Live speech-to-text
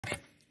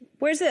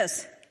Where's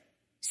this?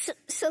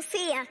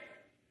 Sofia,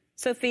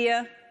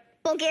 Sofia?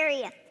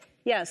 Bulgaria.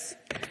 Yes.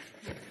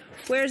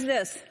 Where's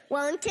this?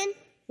 Wellington,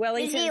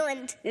 Wellington? New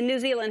Zealand. In New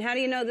Zealand. How do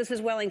you know this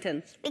is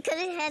Wellington? Because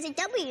it has a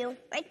W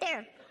right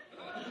there.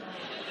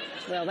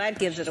 Well, that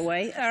gives it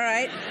away. All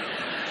right.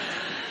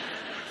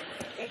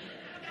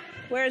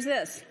 Where's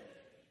this?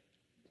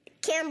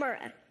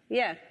 Canberra.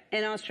 Yeah,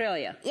 in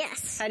Australia.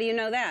 Yes. How do you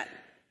know that?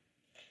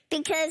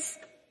 Because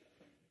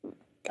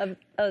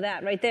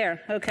That right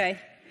there. Okay.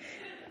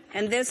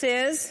 And this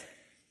is?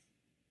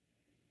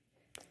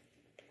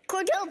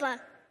 Cordoba.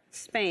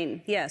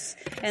 Spain, yes.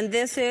 And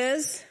this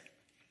is?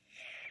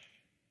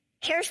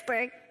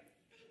 Harrisburg.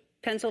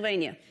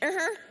 Pennsylvania.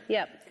 Uh-huh.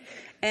 Yep.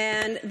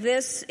 And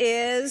this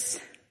is?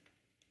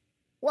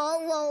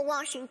 Walla Walla,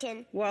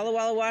 Washington. Walla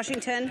Walla,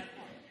 Washington.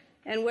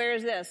 And where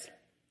is this?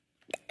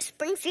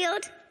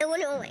 Springfield,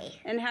 Illinois.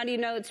 And how do you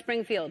know it's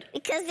Springfield?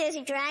 Because there's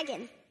a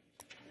dragon.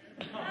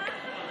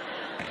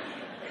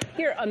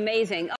 You're amazing.